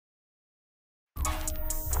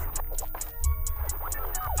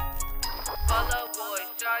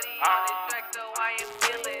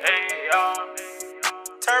Hey, y'all.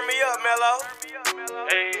 Turn me up, Mello.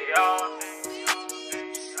 Hey, y'all.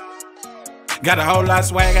 Got a whole lot of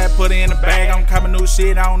swag, I put it in the bag. I'm copping new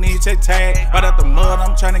shit, I don't need check tag. Right out the mud,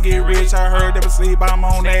 I'm tryna get rich. I heard they was sleep, I'm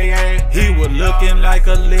on their ass. He was looking like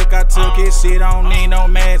a lick, I took his shit, I don't need no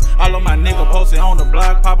mask. All of my niggas posted on the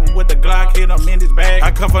block, poppin' with the Glock, hit him in his bag.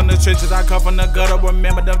 I come from the trenches, I come from the gutter.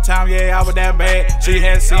 Remember them time, yeah, I was that bad. She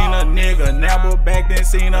had seen a nigga, never back then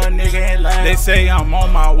seen a nigga and laugh. They say I'm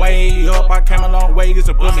on my way up, I came a long way, used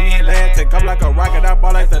to put me in last. Take up like a rocket, I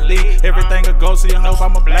ball like the league. Everything a go, so you know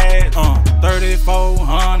I'm a blast.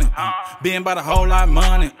 34Hunnit, been by the whole lot of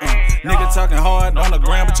money. Nigga talking hard on the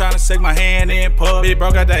ground, but tryna shake my hand in pub. Big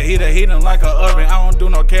bro got that heater, heating like a oven. I don't do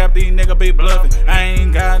no cap, these niggas be bluffing. I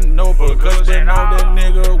ain't got no because they know that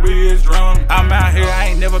nigga we is drunk. I'm out here, I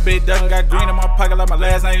ain't never been ducking. Got green in my pocket like my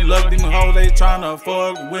last name Luck. These hoes, they tryna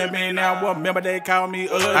fuck with me now. Remember they call me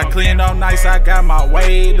ugly. I cleaned up nice, I got my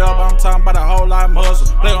weight up. I'm talking about a whole lot of muscle.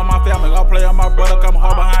 Play on my family, I'll play on my brother. Come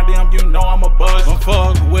hard behind them, you know I'm a buzz. I'm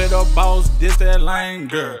fuck with a boss, this that lame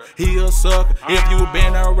girl. He a sucker. If you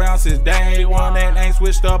been around since day one and ain't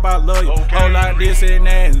switched up, I love you. Whole lot this and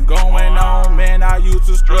that going on, man. I used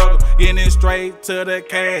to struggle, getting straight to the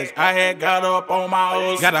cash. I had got up on my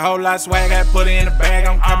own. Got a whole lot of swag, I put it in the bag.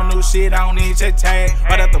 I'm copping new shit, I don't need check tag.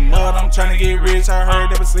 Right out the mud, I'm tryna get rich. I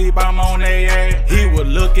heard they was sleep, I'm on their ass. He was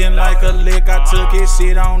looking like a lick, I took his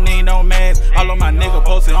shit, I don't need no mask. All of my niggas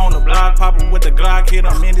posted on the block, poppin' with the Glock, hit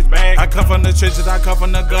him in his bag. I come from the trenches, I come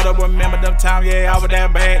from the gutter. Remember them time, yeah, I was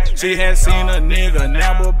that bad. She had seen a nigga,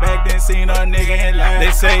 never back then seen a nigga and laugh.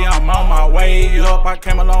 They say I'm on my way up, I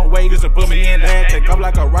came a long way, used to put me in that. Take up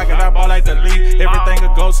like a rocket, I ball like the league. Everything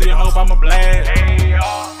a go, so you hope I'm a blast. Hey,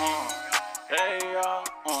 y'all. Hey, y'all.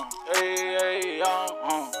 Hey,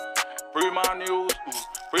 y'all. Free my news,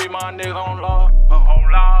 free my nigga on law.